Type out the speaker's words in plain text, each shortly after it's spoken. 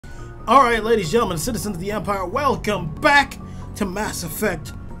Alright, ladies and gentlemen, citizens of the Empire, welcome back to Mass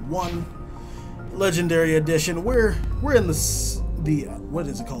Effect 1 Legendary Edition. We're in the what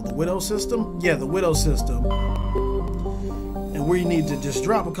is it called? The Widow system? Yeah, the Widow system. And we need to just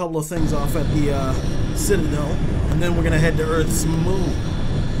drop a couple of things off at the Citadel, and then we're gonna head to Earth's moon.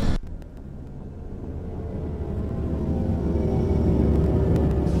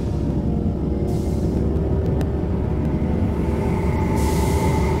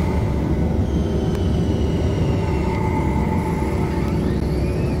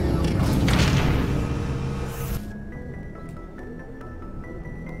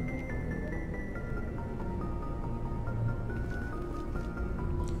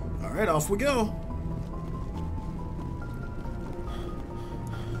 Alright, off we go.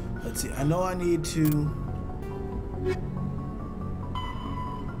 Let's see, I know I need to...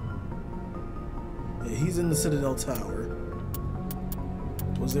 Yeah, he's in the Citadel Tower.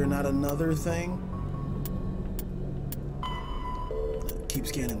 Was there not another thing? Keep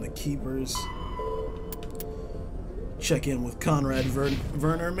scanning the keepers. Check in with Conrad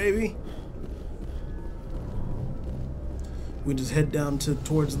Werner, maybe? We just head down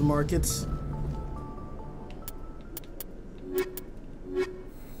towards the markets.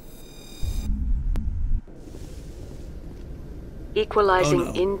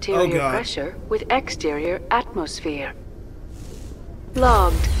 Equalizing interior pressure with exterior atmosphere.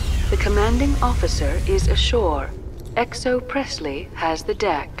 Logged. The commanding officer is ashore. Exo Presley has the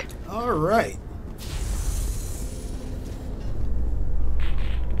deck. All right.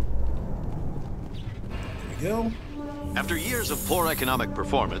 There we go. After years of poor economic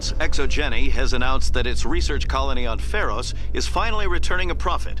performance, ExoGeni has announced that its research colony on Pharos is finally returning a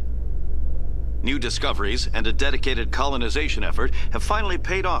profit. New discoveries and a dedicated colonization effort have finally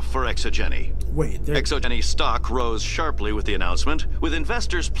paid off for ExoGeni. Wait, ExoGeni stock rose sharply with the announcement, with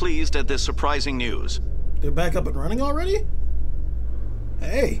investors pleased at this surprising news. They're back up and running already?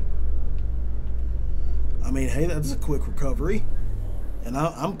 Hey. I mean, hey, that's a quick recovery. And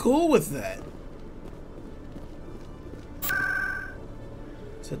I'm cool with that.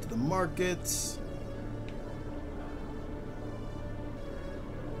 Let's head to the markets.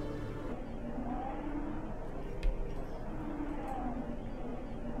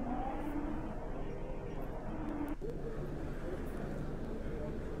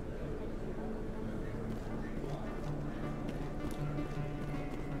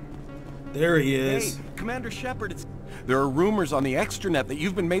 There he is. Hey, Commander Shepard, there are rumors on the extranet that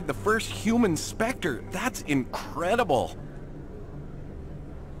you've been made the first human Spectre. That's incredible.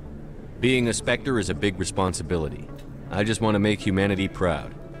 Being a Spectre is a big responsibility. I just want to make humanity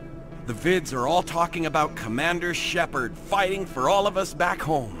proud. The vids are all talking about Commander Shepard fighting for all of us back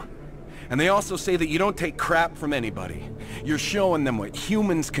home. And they also say that you don't take crap from anybody. You're showing them what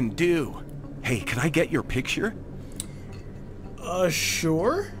humans can do. Hey, can I get your picture?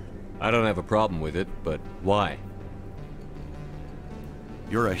 Sure. I don't have a problem with it, but why?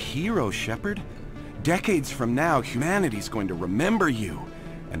 You're a hero, Shepard. Decades from now, humanity's going to remember you.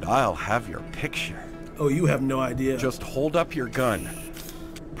 And I'll have your picture. Oh, you have no idea. Just hold up your gun.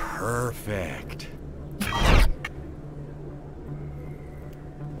 Perfect.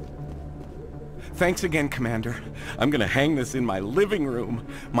 Thanks again, Commander. I'm gonna hang this in my living room.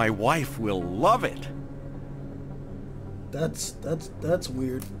 My wife will love it. That's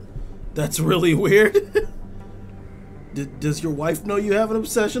weird. That's really weird. Does your wife know you have an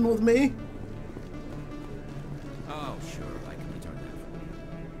obsession with me? Oh, sure, I can return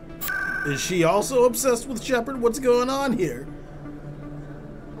that. Is she also obsessed with Shepard? What's going on here?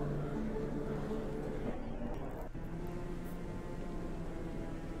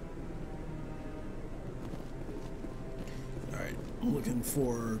 Alright, I'm looking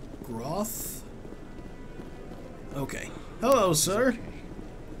for Groth. Okay. Hello, sir.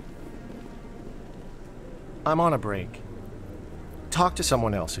 I'm on a break. Talk to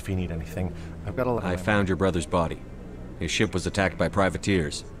someone else if you need anything. I've got a lot. I found your brother's body. His ship was attacked by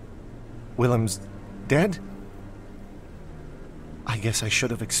privateers. Willem's dead? I guess I should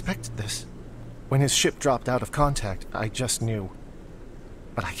have expected this. When his ship dropped out of contact, I just knew.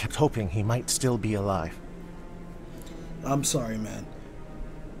 But I kept hoping he might still be alive. I'm sorry, man.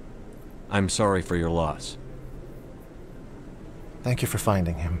 I'm sorry for your loss. Thank you for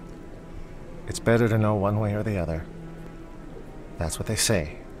finding him. It's better to know one way or the other. That's what they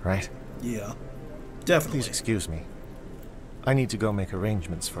say, right? Yeah, definitely. Please excuse me. I need to go make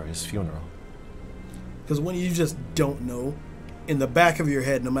arrangements for his funeral. Because when you just don't know, in the back of your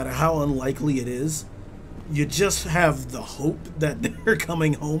head, no matter how unlikely it is, you just have the hope that they're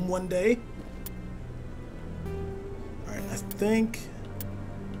coming home one day. Alright, I think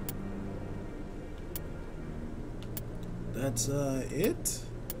that's it.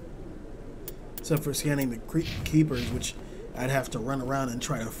 Except for scanning the keepers, which I'd have to run around and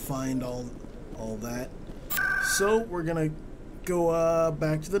try to find all that. So we're gonna go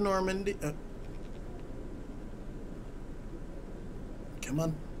back to the Normandy. Come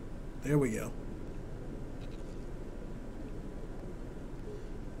on, there we go.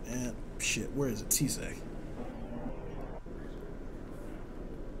 And shit, where is it? CSEC.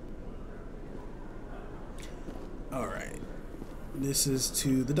 All right, this is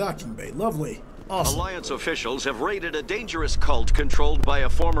to the docking bay. Lovely. Awesome. Alliance officials have raided a dangerous cult controlled by a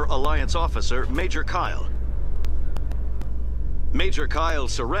former Alliance officer, Major Kyle. Major Kyle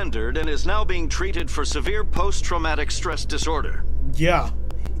surrendered and is now being treated for severe post-traumatic stress disorder. Yeah,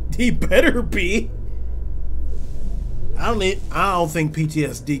 he better be. I don't think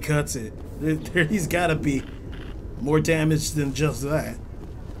PTSD cuts it. He's got to be more damaged than just that.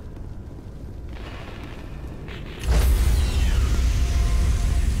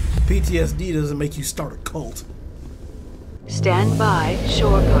 PTSD doesn't make you start a cult. Stand by,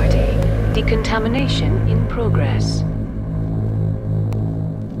 shore party. Decontamination in progress.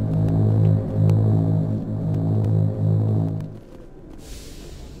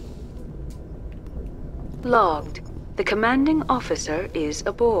 Logged. The commanding officer is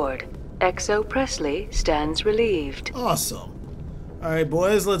aboard. XO Presley stands relieved. Awesome. Alright,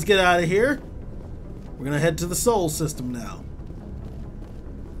 boys, let's get out of here. We're gonna head to the Sol system now.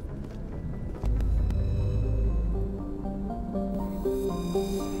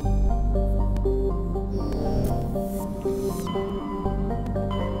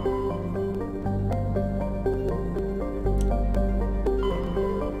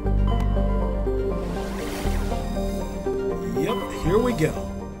 Yep, here we go.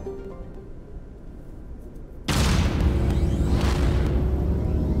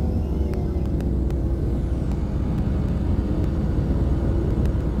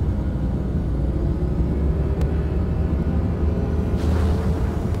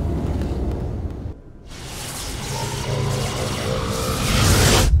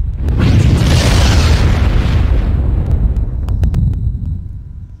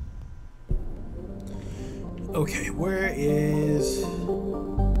 Okay, where is...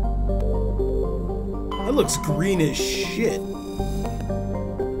 That looks green as shit.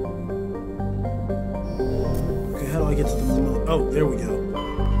 Okay, how do I get to the moon? Oh, there we go.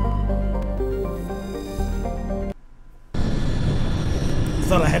 I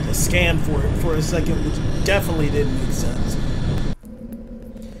thought I had to scan for it for a second, which definitely didn't make sense.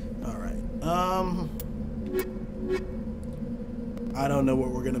 Alright, I don't know what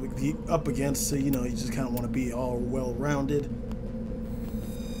we're going to be up against, so, you know, you just kind of want to be all well-rounded.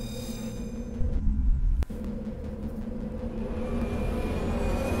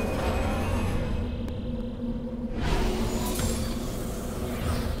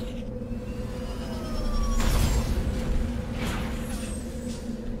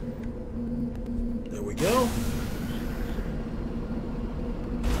 There we go.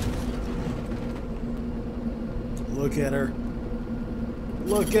 Look at her.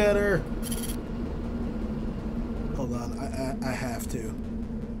 Look at her. Hold on, I have to.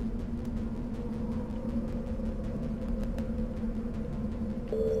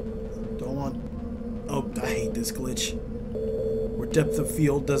 Don't want... Oh, I hate this glitch. Where depth of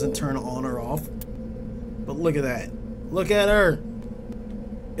field doesn't turn on or off. But look at that. Look at her.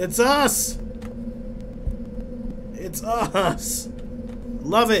 It's us. It's us.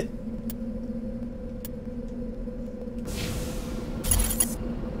 Love it.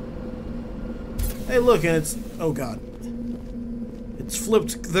 Hey, look, and it's... Oh, God. It's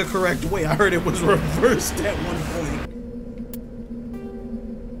flipped the correct way. I heard it was reversed at one point.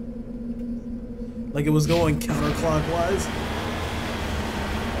 Like it was going counterclockwise.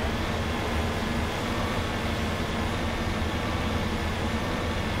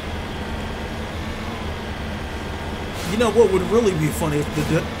 You know what would really be funny if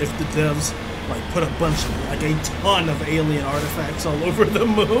the devs, like, put a bunch of, like, a ton of alien artifacts all over the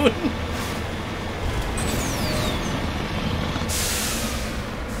moon?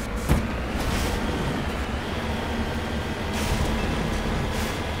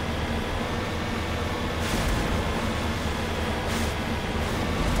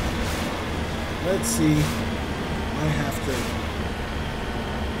 Let's see. I have to.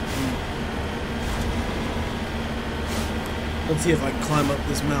 Let's see if I can climb up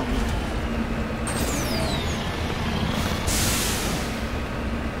this mountain.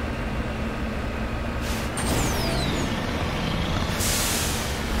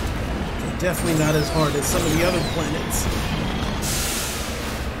 Okay, definitely not as hard as some of the other planets.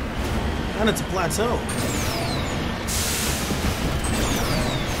 And it's a plateau.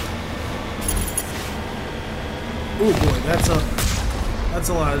 Oh boy, that's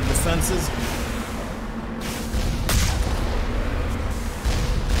a lot of defenses.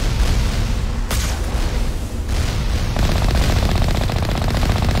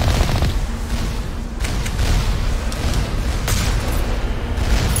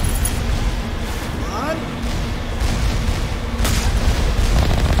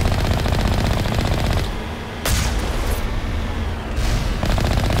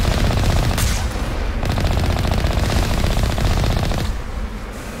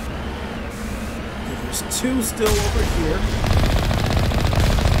 Two still over here.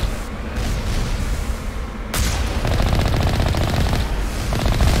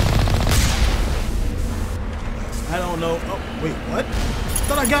 I don't know. Oh, wait, what? I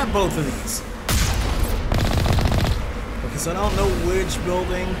thought I got both of these. Okay, so I don't know which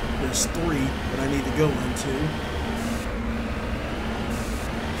building. There's three that I need to go into.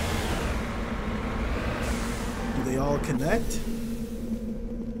 Do they all connect?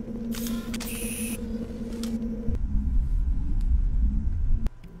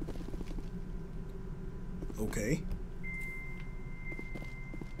 Okay.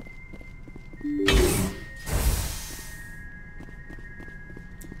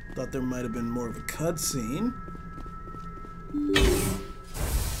 Thought there might have been more of a cutscene.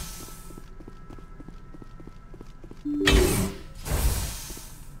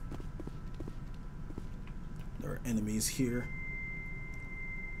 There are enemies here.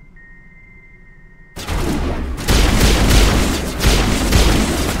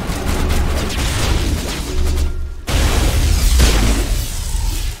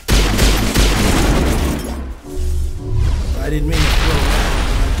 I didn't mean to throw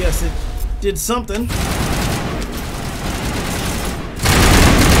that. I guess it did something.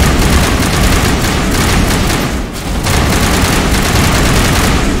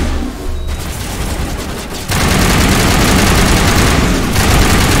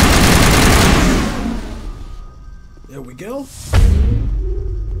 There we go.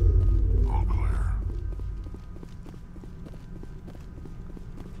 All clear.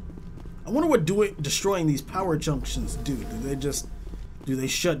 I wonder what destroying these power junctions do. Do they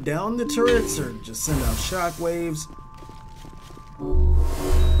shut down the turrets or just send out shockwaves?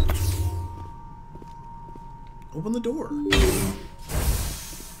 Open the door.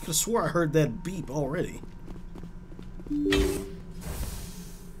 Could have swore I heard that beep already.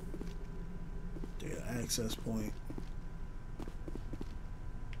 Data access point.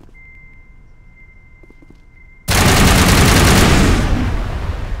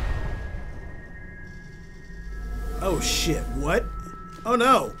 Oh shit, what? Oh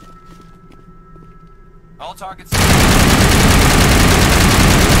no! All targets. On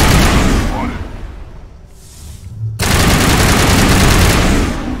it.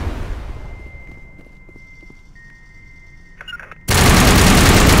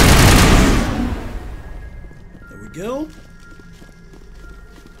 There we go.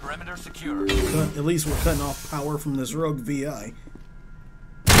 Perimeter secure. At least we're cutting off power from this rogue VI.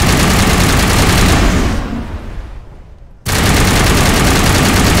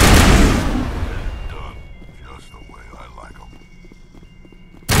 Done. Just the way I like 'em.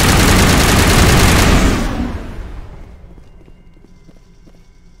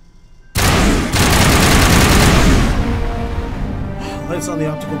 Lights on the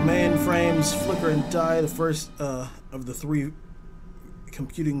optical mainframes flicker and die. The first of the three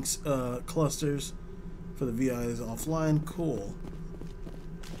computing clusters for the VI is offline. Cool.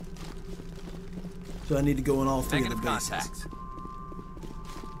 So I need to go in all three of the bases. Contact.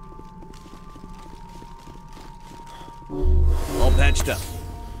 All patched up.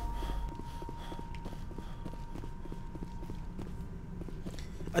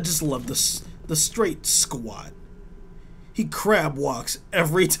 I just love the straight squat. He crab walks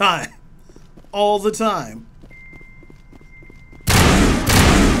every time. All the time.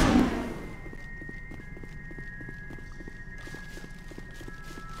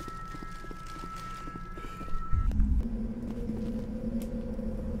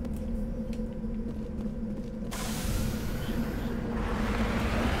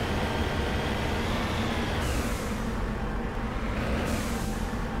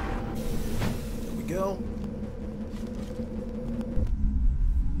 There we go.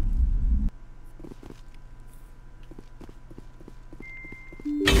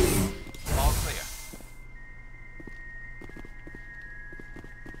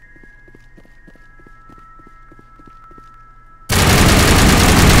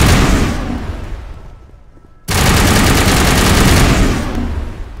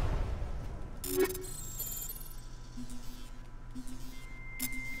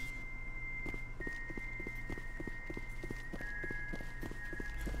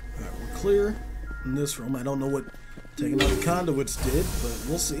 earlier in this room. I don't know what taking out the conduits did, but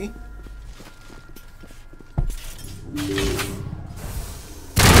we'll see.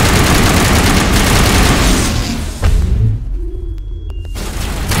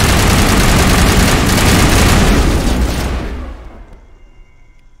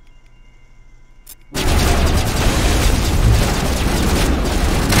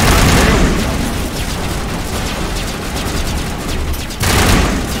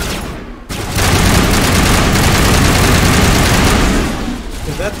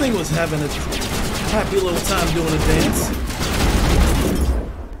 That thing was having a happy little time doing a dance.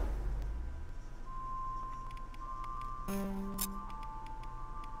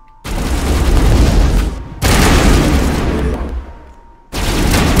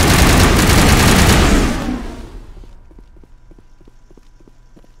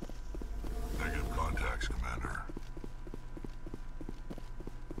 Negative contacts, Commander.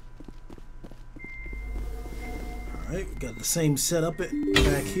 Alright, we got the same setup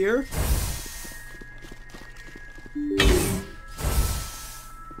back here.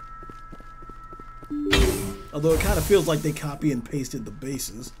 Although it kind of feels like they copy and pasted the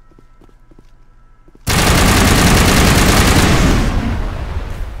bases.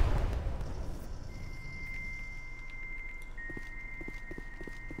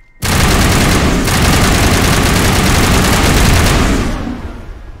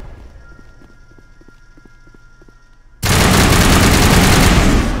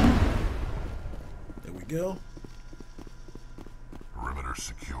 Go. Perimeter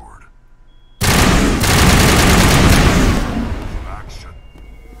secured. Action.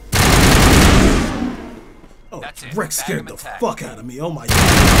 Oh, That's it. Rex Bag scared him the and tag. fuck out of me. Oh my god.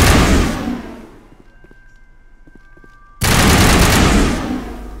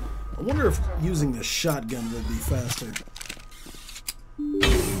 I wonder if using the shotgun would be faster.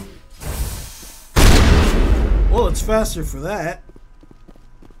 Well, it's faster for that.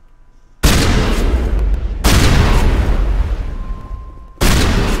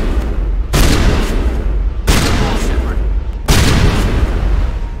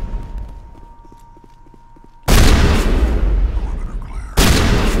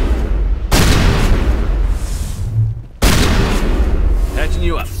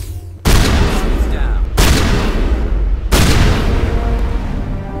 You up. Down.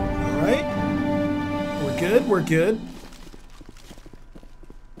 Alright. We're good, we're good.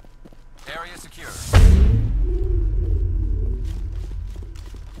 Area secure.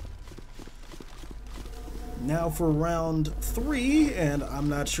 Now for round 3, and I'm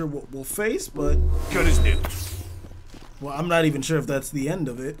not sure what we'll face, but... Good as new. Well, I'm not even sure if that's the end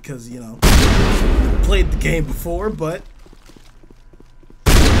of it, because, you know, I played the game before, but...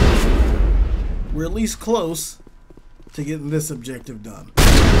 we're at least close to getting this objective done.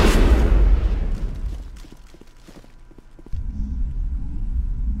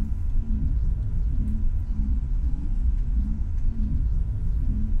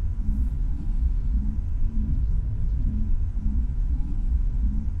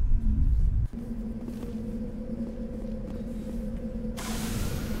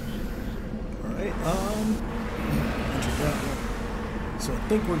 Alright, enter that one. So I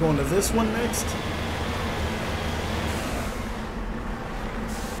think we're going to this one next.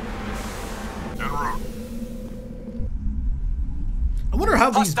 En route. I wonder how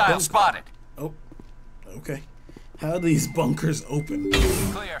these Hostile spotted. Oh, okay. How these bunkers open?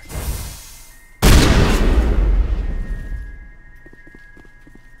 Clear.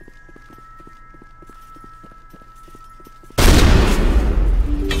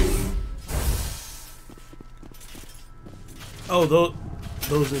 Oh,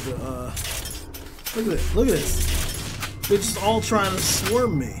 those are the, look at it, look at this. They're just all trying to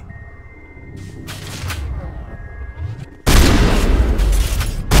swarm me.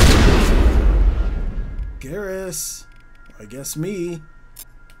 Garrus, I guess me.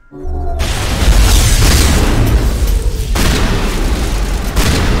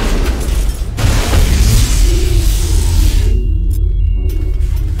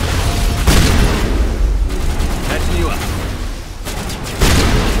 Catching you up.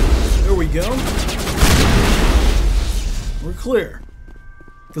 There we go. We're clear.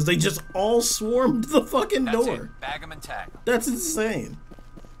 Because they just all swarmed the fucking That's door. it. Bag 'em and tag 'em. That's insane.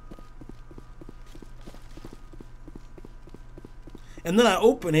 And then I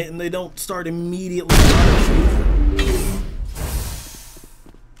open it and they don't start immediately.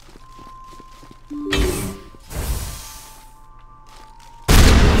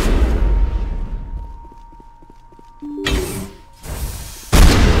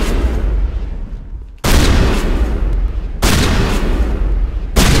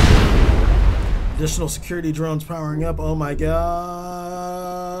 Additional security drones powering up. Oh my god.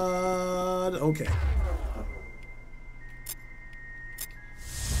 Okay.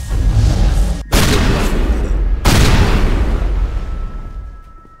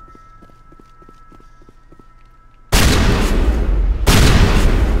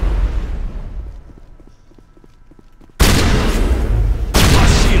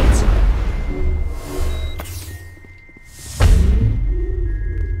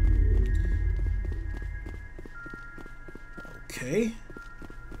 Okay.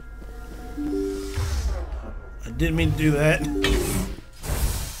 I didn't mean to do that.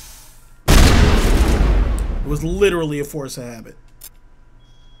 It was literally a force of habit.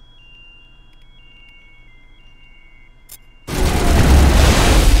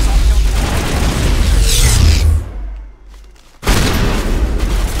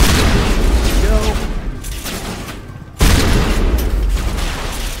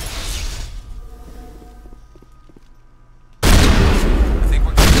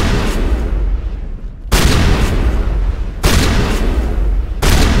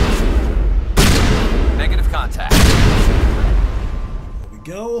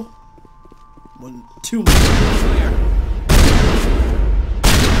 Go. 1, 2 more. Clear.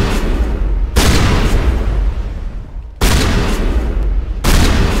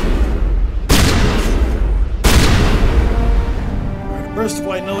 Right, burst of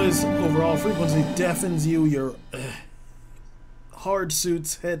white noise overall frequency deafens you. Your hard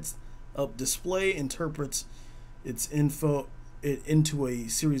suit's heads up display interprets its info into a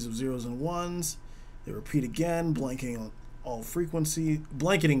series of zeros and ones. They repeat again, blanketing all frequencies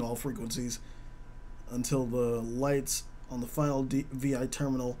until the lights on the final VI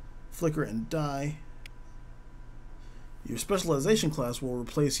terminal flicker and die. Your specialization class will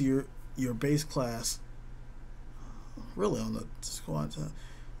replace your base class. Really, on the squad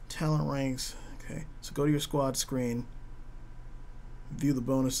talent ranks. Okay, so go to your squad screen, view the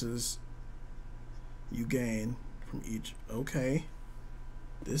bonuses you gain from each. Okay,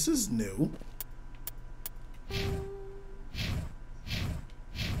 this is new.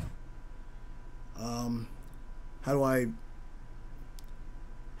 How do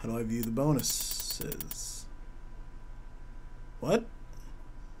I view the bonuses? What?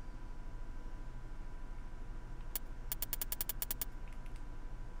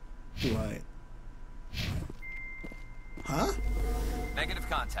 Do I? Huh? Negative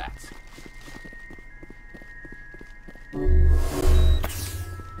contacts.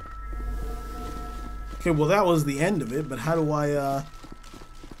 Okay, well that was the end of it, but how do I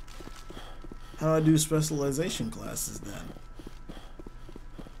do specialization classes then?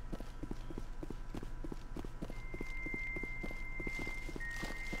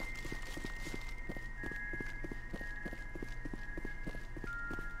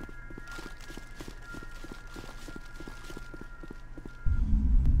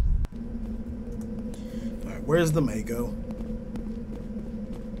 Alright, where's the Mako?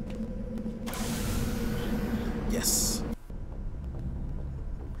 Yes.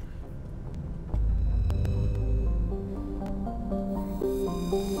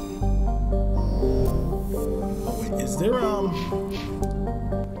 Oh wait, is there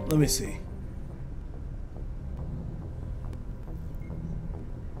let me see.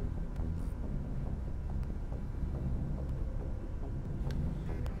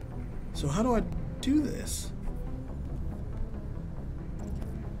 So how do I do this?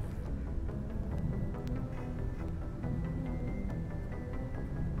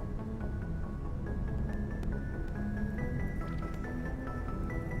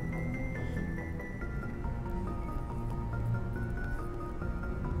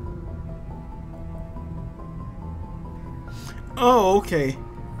 Oh, okay.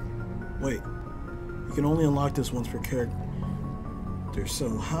 Wait. You can only unlock this once per character.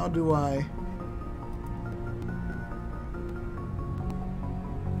 So how do I...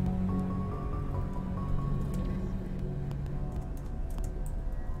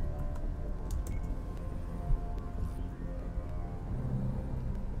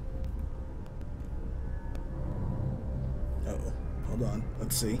 Uh-oh. Hold on.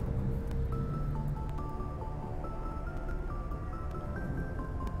 Let's see.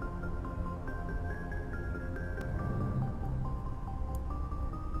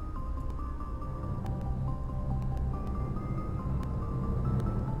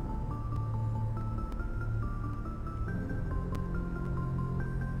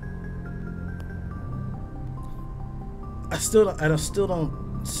 I still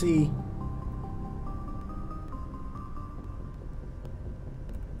don't see.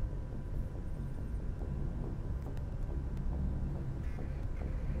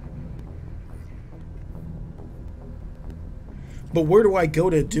 But where do I go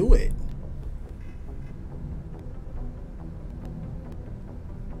to do it?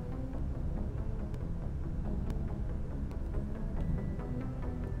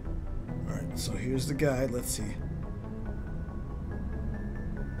 Alright, so here's the guide. Let's see.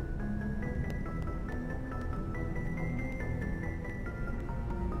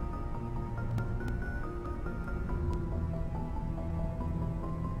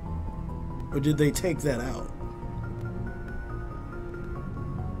 Or did they take that out?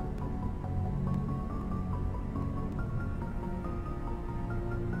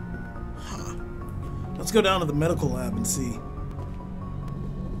 Huh. Let's go down to the medical lab and see.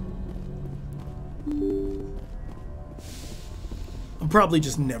 I'm probably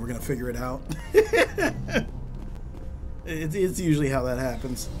just never gonna figure it out. It's usually how that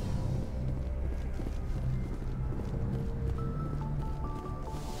happens.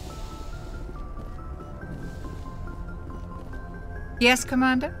 Yes,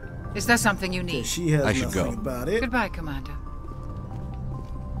 Commander? Is there something you need? She has I should nothing go. about it. Goodbye, Commander.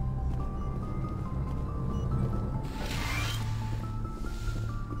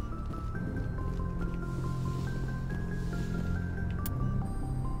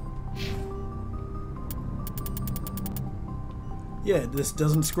 Yeah, this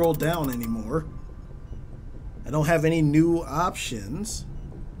doesn't scroll down anymore. I don't have any new options.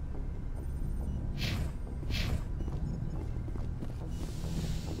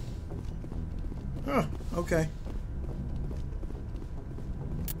 Huh, okay.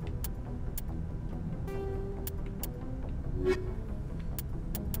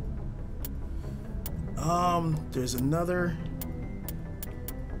 There's another...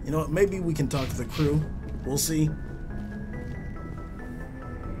 You know what, maybe we can talk to the crew. We'll see.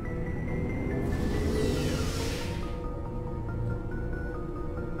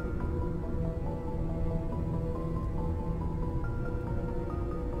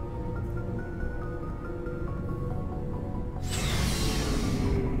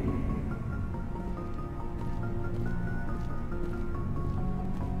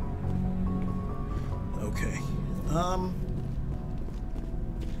 Okay.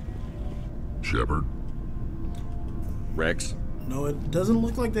 Shepard. Rex? No, it doesn't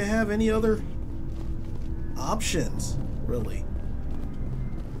look like they have any other options, really.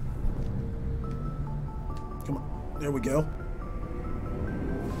 Come on. There we go.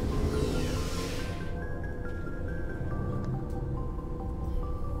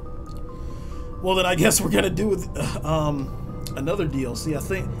 Well, then I guess we're gonna do with another DLC. I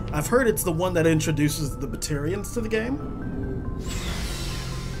think I've heard it's the one that introduces the Batarians to the game.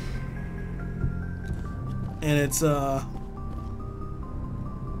 And it's on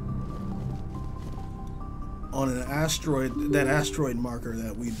an asteroid, that asteroid marker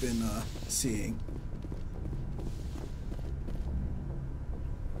that we've been seeing.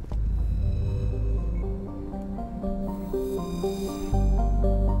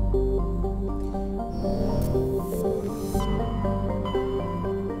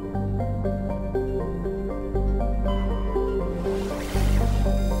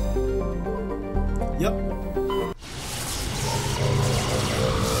 Yep.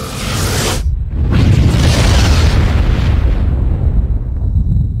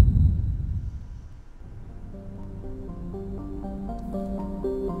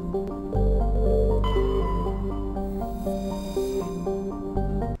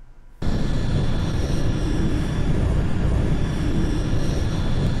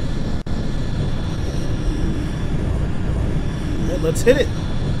 Let's hit it.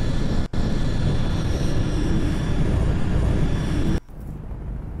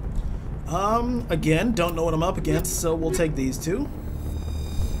 Again, don't know what I'm up against, so we'll take these two.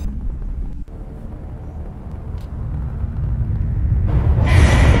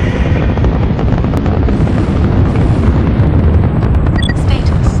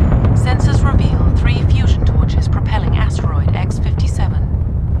 Status. Sensors reveal 3 fusion torches propelling asteroid X-57.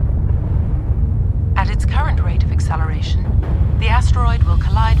 At its current rate of acceleration, the asteroid will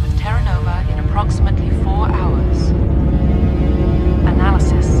collide with Terra Nova in approximately 4 hours.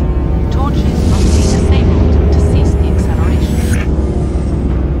 Analysis. Torches must be disabled to cease the acceleration.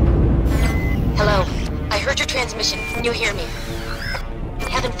 Hello. I heard your transmission. Can you hear me?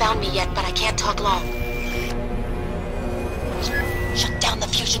 Haven't found me yet, but I can't talk long. Shut down the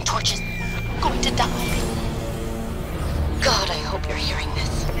fusion torches. I'm going to die. God, I hope you're hearing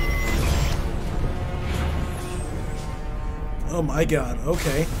this. Oh my god,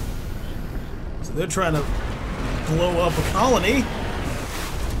 okay. So they're trying to blow up a colony.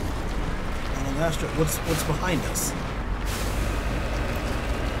 On an asteroid. What's behind us?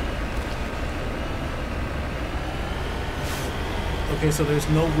 Okay, so there's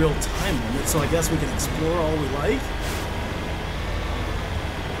no real time limit, so I guess we can explore all we like.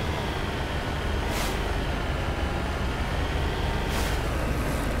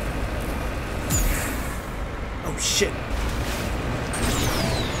 Oh shit.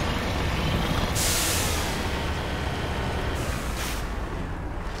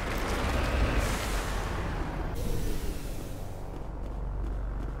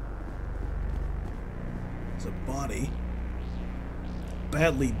 It's a body.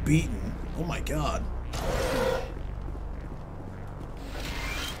 Badly beaten. Oh my god.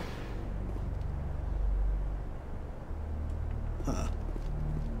 Huh.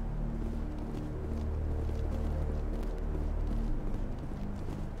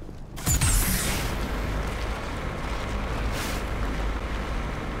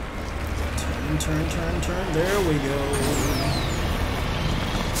 Turn. There we go.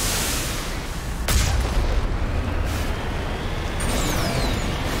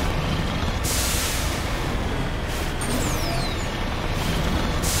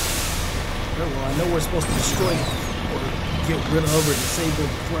 Well, I know we're supposed to destroy or get rid of or disable the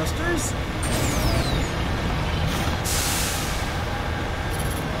thrusters.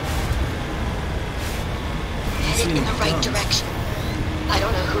 Headed in the right direction. I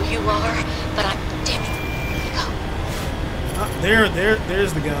don't know who you are, but I'm... Damn it. Go.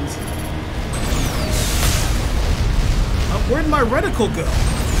 There's the guns. Where'd my reticle go?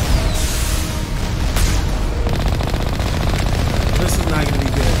 This is not gonna be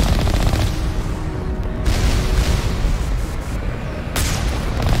good.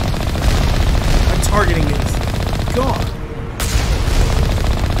 Targeting is gone.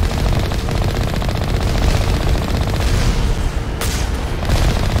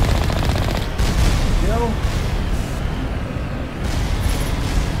 Go.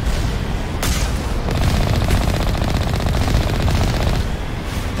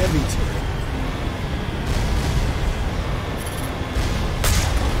 Heavy turret.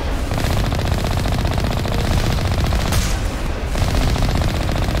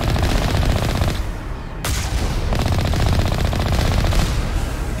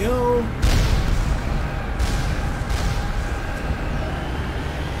 Go.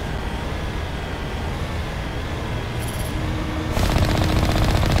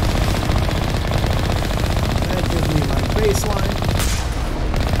 That gives me my baseline.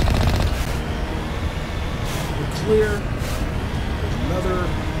 We're clear. There's another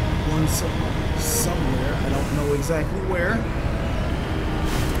one somewhere. I don't know exactly where.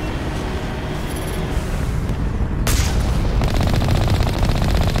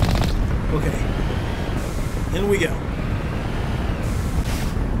 Okay, in we go.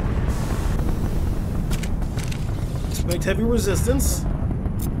 Expect heavy resistance.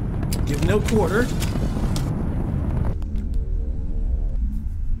 Give no quarter.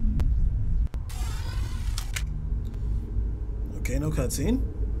 Okay, no cutscene.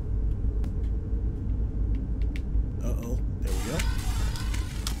 Uh-oh, there we go.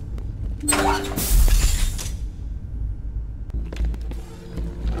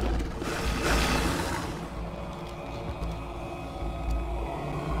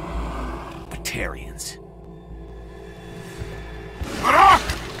 Batarians.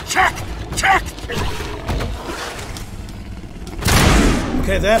 Check! Check!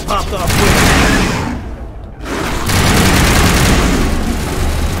 Okay, that popped off quick.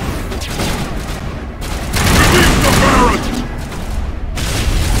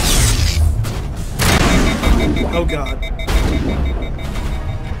 Oh god.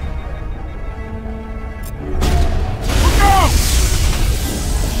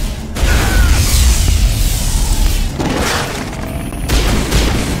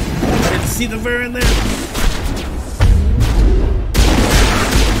 I didn't see the Varian there.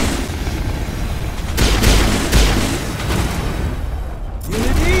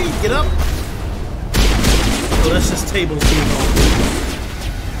 Unity, get up. Oh, that's just tables being all.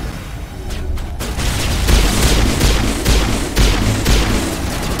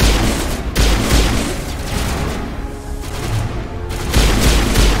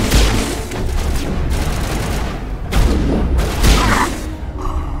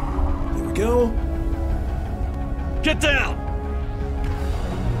 Get down!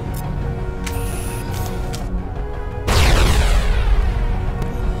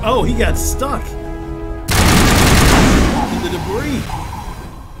 Oh, he got stuck in the debris.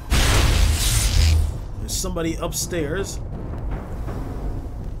 There's somebody upstairs.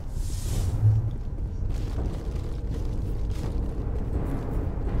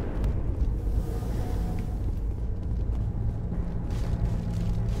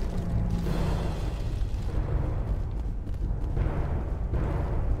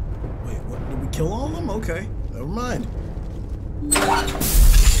 kill all of them? Okay, never mind.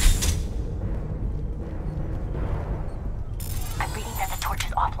 I'm reading that the torch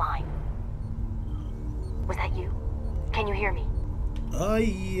is offline. Was that you? Can you hear me?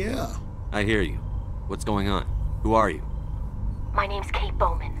 Yeah. I hear you. What's going on? Who are you? My name's Kate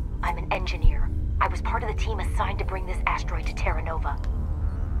Bowman. I'm an engineer. I was part of the team assigned to bring this asteroid to Terra Nova.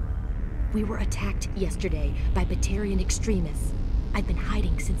 We were attacked yesterday by Batarian extremists. I've been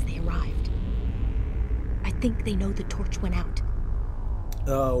hiding since they arrived. I think they know the torch went out.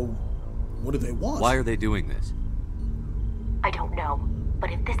 What do they want? Why are they doing this? I don't know,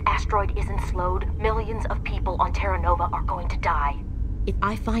 but if this asteroid isn't slowed, millions of people on Terra Nova are going to die. If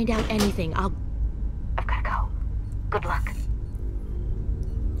I find out anything, I've gotta go. Good luck.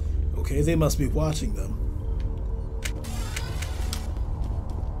 Okay, they must be watching them.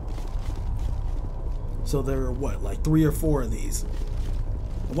 So there are what, like 3 or 4 of these?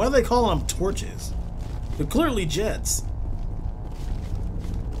 Why are they calling them torches? They're clearly jets.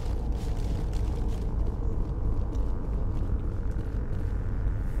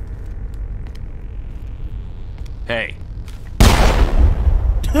 Hey.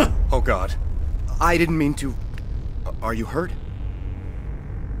 Oh God. I didn't mean to... Are you hurt?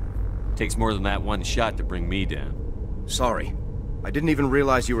 Takes more than that one shot to bring me down. Sorry. I didn't even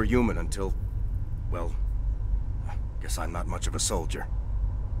realize you were human until... Well... Guess I'm not much of a soldier.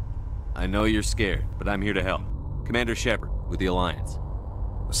 I know you're scared, but I'm here to help. Commander Shepard, with the Alliance.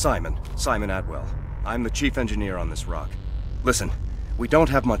 Simon Atwell. I'm the chief engineer on this rock. Listen, we don't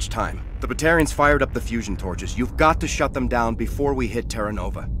have much time. The Batarians fired up the fusion torches. You've got to shut them down before we hit Terra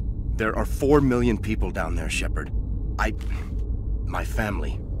Nova. There are 4 million people down there, Shepard. My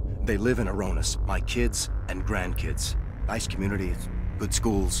family, they live in Aronis. My kids and grandkids. Nice communities, good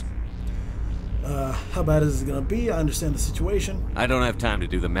schools. How bad is it gonna be? I understand the situation. I don't have time to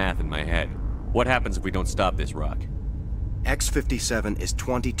do the math in my head. What happens if we don't stop this rock? X-57 is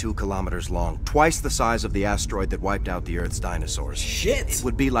 22 kilometers long, twice the size of the asteroid that wiped out the Earth's dinosaurs. Shit! It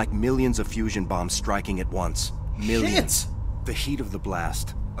would be like millions of fusion bombs striking at once. Millions. Shit! The heat of the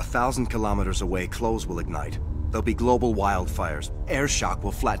blast. 1,000 kilometers away, clothes will ignite. There'll be global wildfires. Air shock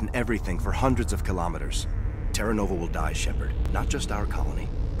will flatten everything for hundreds of kilometers. Terra Nova will die, Shepard. Not just our colony,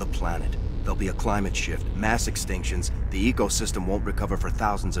 the planet. There'll be a climate shift, mass extinctions. The ecosystem won't recover for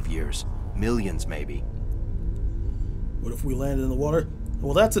thousands of years. Millions, maybe. What if we landed in the water?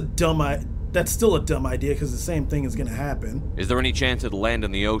 Well, that's still a dumb idea because the same thing is going to happen. Is there any chance it'll land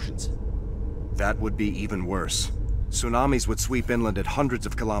in the oceans? That would be even worse. Tsunamis would sweep inland at hundreds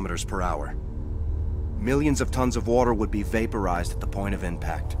of kilometers per hour. Millions of tons of water would be vaporized at the point of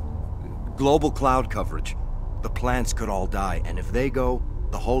impact. Global cloud coverage. The plants could all die, and if they go,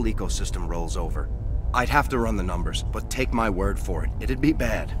 the whole ecosystem rolls over. I'd have to run the numbers, but take my word for it. It'd be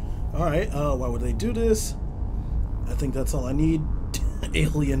bad. Alright, why would they do this? I think that's all I need.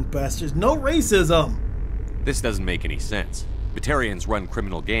 Alien bastards. No racism! This doesn't make any sense. Batarians run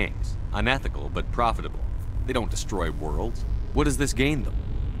criminal gangs. Unethical, but profitable. They don't destroy worlds. What does this gain them?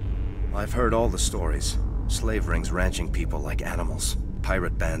 I've heard all the stories. Slave rings ranching people like animals.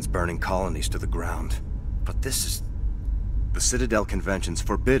 Pirate bands burning colonies to the ground. But this is... The Citadel conventions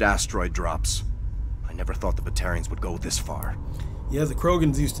forbid asteroid drops. I never thought the Batarians would go this far. Yeah, the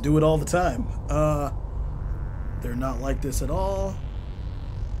Krogans used to do it all the time. They're not like this at all.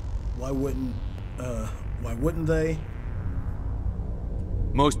 Why wouldn't they?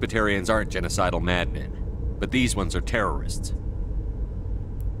 Most Batarians aren't genocidal madmen, but these ones are terrorists.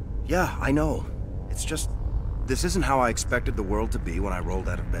 Yeah, I know. It's just... This isn't how I expected the world to be when I rolled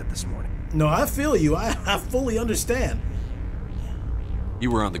out of bed this morning. No, I feel you. I fully understand. You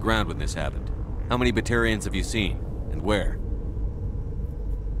were on the ground when this happened. How many Batarians have you seen? And where?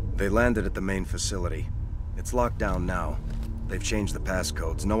 They landed at the main facility. It's locked down now. They've changed the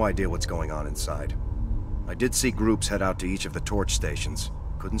passcodes. No idea what's going on inside. I did see groups head out to each of the torch stations.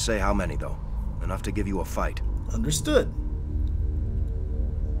 Couldn't say how many, though. Enough to give you a fight. Understood.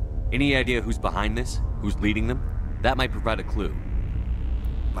 Any idea who's behind this? Who's leading them? That might provide a clue.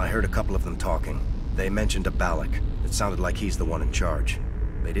 I heard a couple of them talking. They mentioned a Balak. It sounded like he's the one in charge.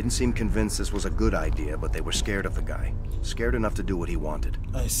 They didn't seem convinced this was a good idea, but they were scared of the guy. Scared enough to do what he wanted.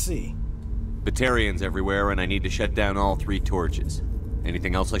 I see. Batarians everywhere, and I need to shut down all 3 torches.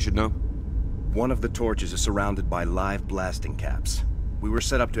 Anything else I should know? One of the torches is surrounded by live blasting caps. We were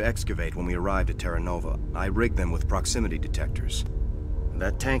set up to excavate when we arrived at Terra Nova. I rigged them with proximity detectors.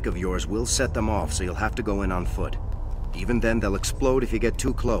 That tank of yours will set them off, so you'll have to go in on foot. Even then, they'll explode if you get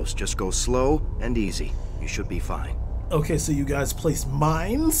too close. Just go slow and easy. You should be fine. Okay, so you guys place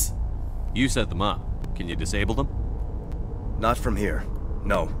mines? You set them up. Can you disable them? Not from here.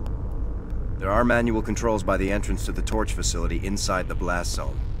 No. There are manual controls by the entrance to the torch facility inside the blast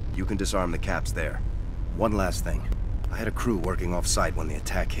zone. You can disarm the caps there. One last thing. I had a crew working off-site when the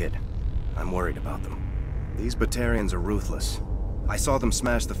attack hit. I'm worried about them. These Batarians are ruthless. I saw them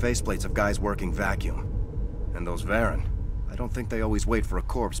smash the faceplates of guys working vacuum. And those Varen, I don't think they always wait for a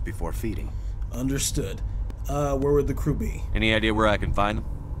corpse before feeding. Understood. Where would the crew be? Any idea where I can find them?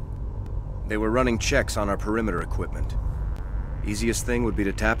 They were running checks on our perimeter equipment. Easiest thing would be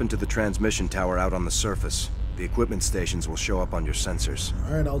to tap into the transmission tower out on the surface. The equipment stations will show up on your sensors.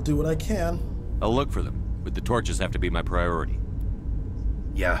 Alright, I'll do what I can. I'll look for them, but the torches have to be my priority.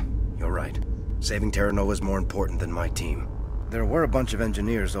 Yeah, you're right. Saving Terra Nova is more important than my team. There were a bunch of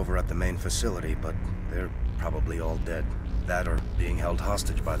engineers over at the main facility, but they're probably all dead. That or being held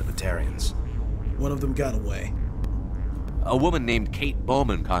hostage by the Batarians. One of them got away. A woman named Kate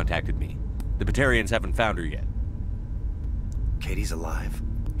Bowman contacted me. The Batarians haven't found her yet. Katie's alive.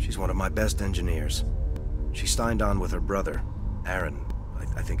 She's one of my best engineers. She signed on with her brother, Aaron,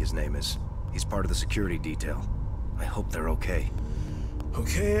 I think his name is. He's part of the security detail. I hope they're okay.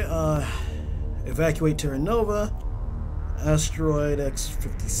 Okay, evacuate Terra Nova, asteroid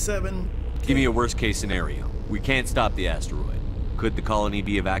X-57. Give me a worst-case scenario. We can't stop the asteroid. Could the colony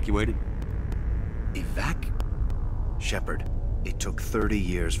be evacuated? Shepard, it took 30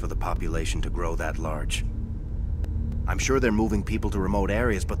 years for the population to grow that large. I'm sure they're moving people to remote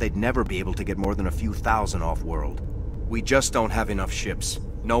areas, but they'd never be able to get more than a few thousand off-world. We just don't have enough ships.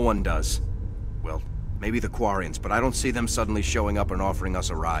 No one does. Well, maybe the Quarians, but I don't see them suddenly showing up and offering us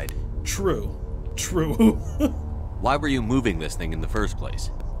a ride. True. Why were you moving this thing in the first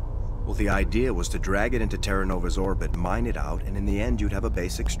place? Well, the idea was to drag it into Terra Nova's orbit, mine it out, and in the end you'd have a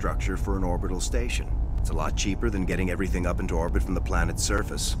basic structure for an orbital station. It's a lot cheaper than getting everything up into orbit from the planet's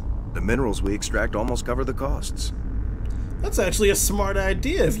surface. The minerals we extract almost cover the costs. That's actually a smart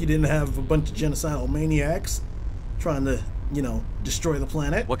idea if you didn't have a bunch of genocidal maniacs trying to, destroy the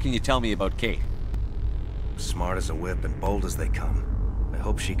planet. What can you tell me about Kate? Smart as a whip and bold as they come. I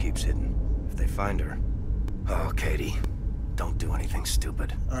hope she keeps hidden. If they find her... Oh, Katie. Don't do anything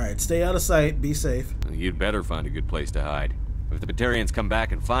stupid. Alright, stay out of sight. Be safe. You'd better find a good place to hide. If the Batarians come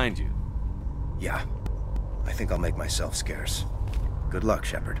back and find you... Yeah. I think I'll make myself scarce. Good luck,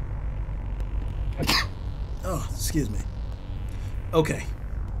 Shepard. Oh, excuse me. Okay.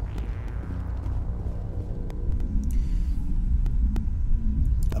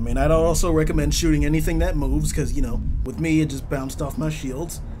 I mean, I'd also recommend shooting anything that moves, because, with me, it just bounced off my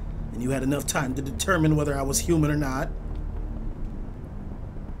shields, and you had enough time to determine whether I was human or not.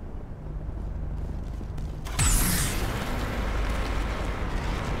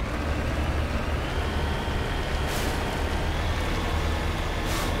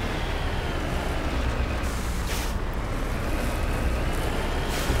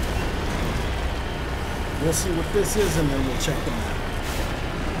 We'll see what this is, and then we'll check them out.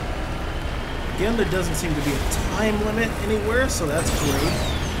 Again, there doesn't seem to be a time limit anywhere, so that's great.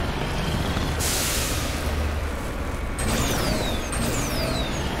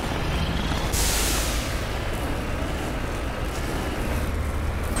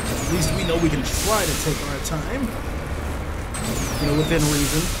 At least we know we can try to take our time. Within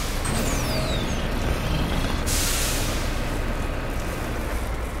reason.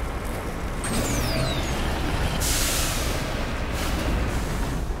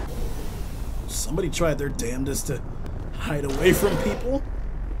 Somebody tried their damnedest to hide away from people.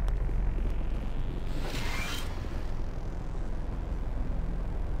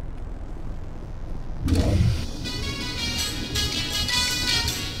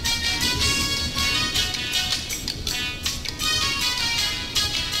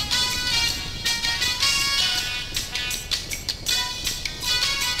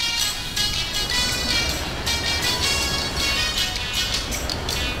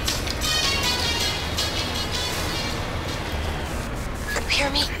 Hear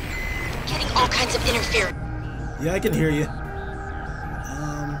me? Getting all kinds of interference. Yeah, I can hear you.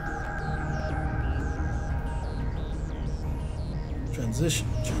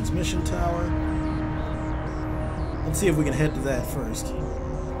 Transmission tower. Let's see if we can head to that first.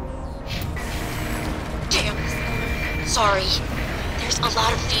 Damn. Sorry. There's a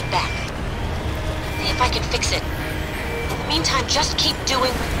lot of feedback. See if I can fix it. In the meantime, just keep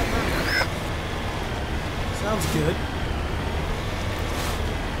doing... Sounds good.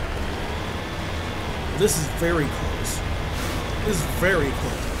 This is very close. This is very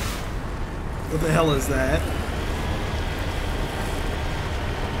close. What the hell is that?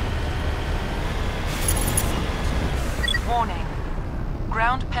 Warning.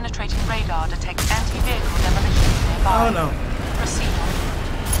 Ground-penetrating radar detects anti-vehicle demolition nearby. Oh no. Proceed on route.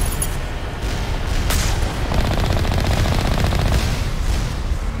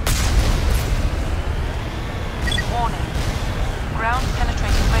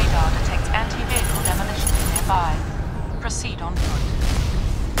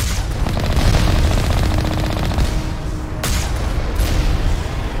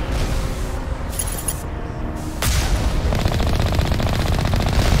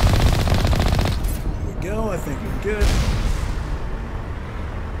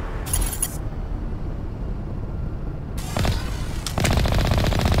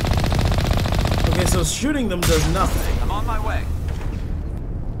 So shooting them does nothing. I'm on my way.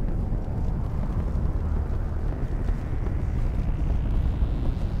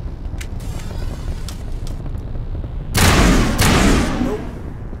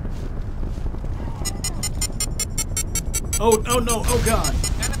 Oh, oh no, oh god.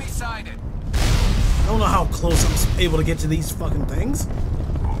 Enemy sighted. I don't know how close I'm able to get to these fucking things.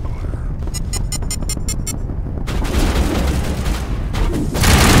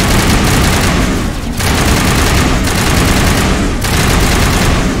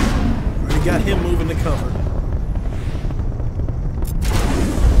 Already got him moving to cover.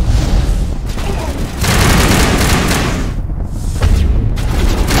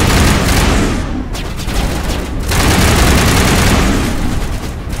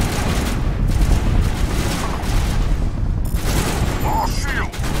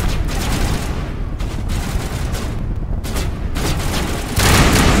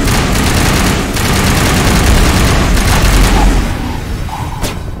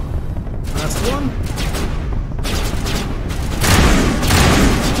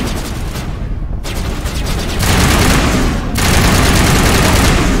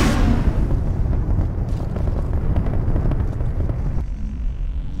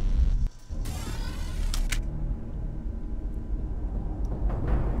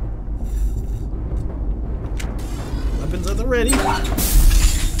 At the ready.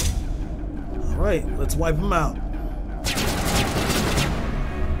 Alright, let's wipe them out.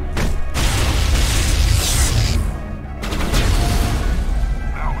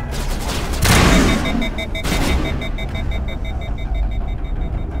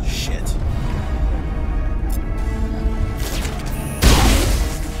 Shit.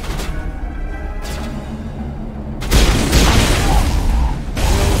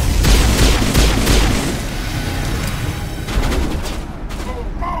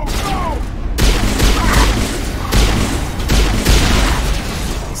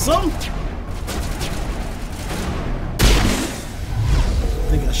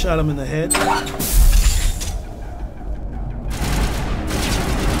 I think I shot him in the head.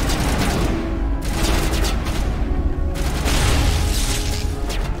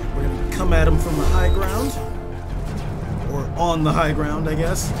 We're gonna come at him from the high ground. Or on the high ground, I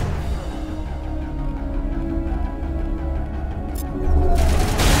guess.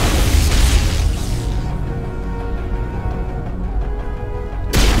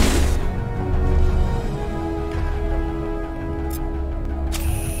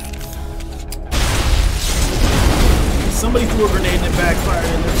 Somebody threw a grenade and it backfired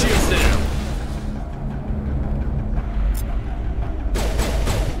in their face. Down.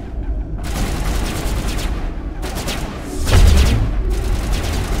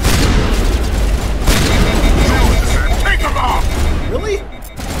 Take him off! Really?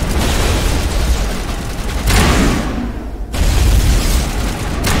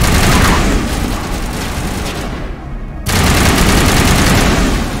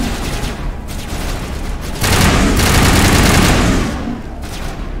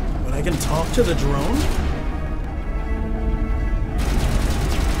 I can talk to the drone?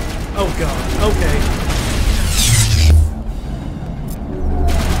 Oh god, okay.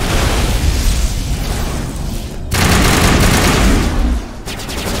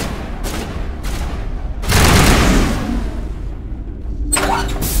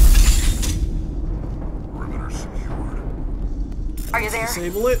 Perimeter secured. Are you there?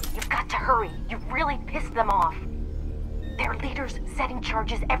 Disable it. You've got to hurry. You've really pissed them off. Their leader's setting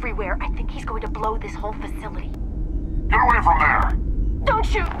charges everywhere. I think he's going to blow this whole facility. Get away from there! Don't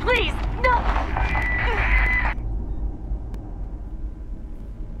shoot, please! No!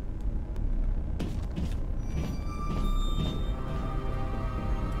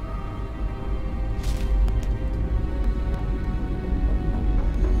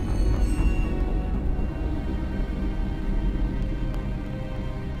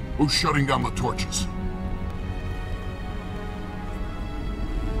 Who's shutting down the torches?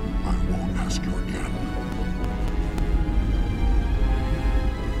 I won't ask you again.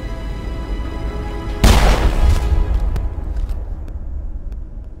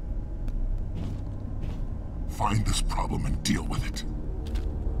 Find this problem and deal with it.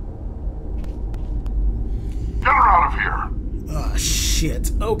 Get her out of here! Ah,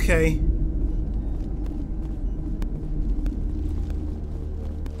 shit. Okay.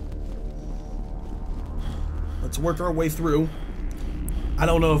 Let's work our way through. I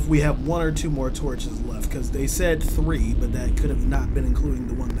don't know if we have one or two more torches left, because they said 3, but that could have not been including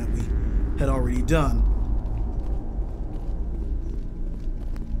the one that we had already done.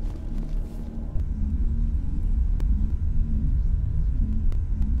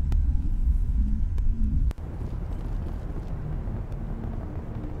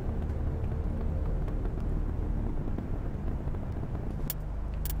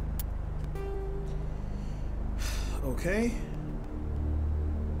 Okay.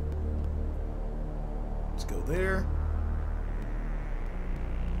 Let's go there.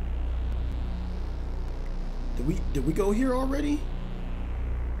 Did we go here already?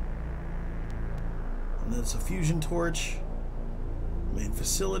 And that's a fusion torch. Main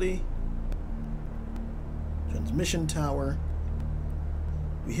facility. Transmission tower.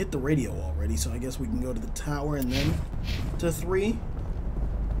 We hit the radio already, so I guess we can go to the tower and then to 3.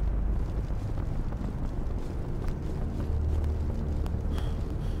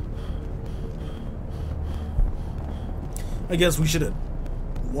 I guess we should have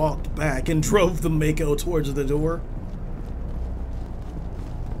walked back and drove the Mako towards the door.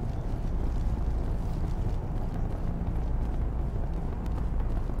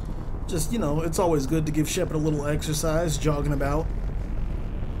 Just, you know, it's always good to give Shepard a little exercise, jogging about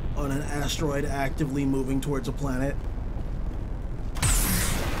on an asteroid actively moving towards a planet.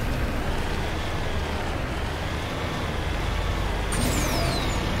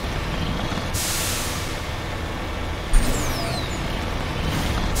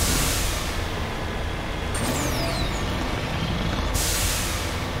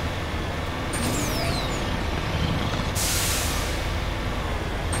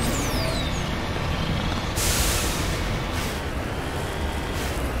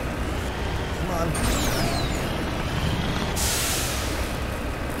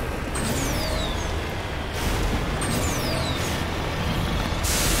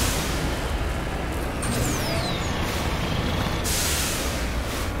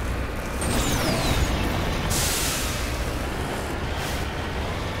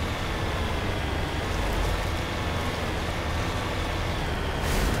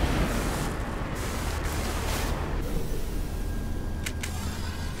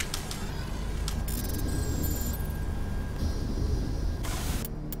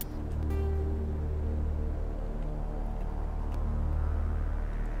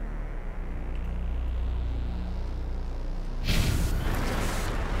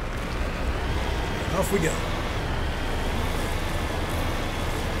 Off we go.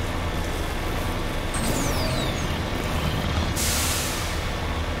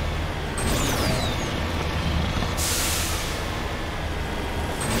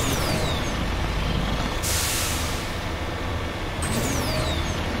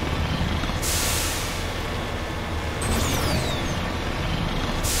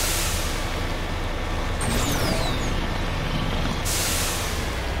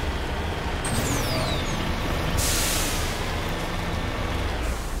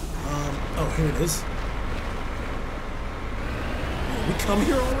 Here it is. Did we come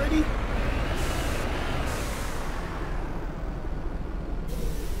here already?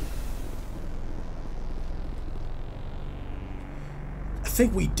 I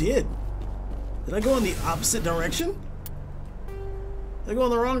think we did. Did I go in the opposite direction? Did I go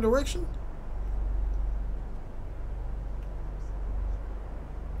in the wrong direction?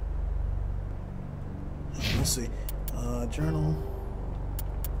 We'll see. Journal.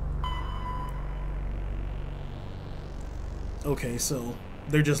 Okay, so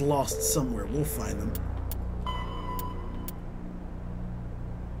they're just lost somewhere. We'll find them.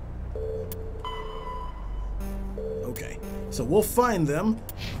 Okay, so we'll find them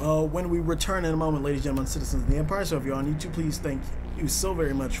when we return in a moment, ladies and gentlemen, citizens of the Empire. So if you're on YouTube, please thank you so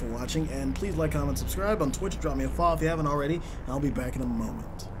very much for watching. And please like, comment, subscribe. On Twitch, drop me a follow if you haven't already. I'll be back in a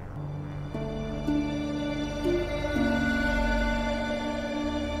moment.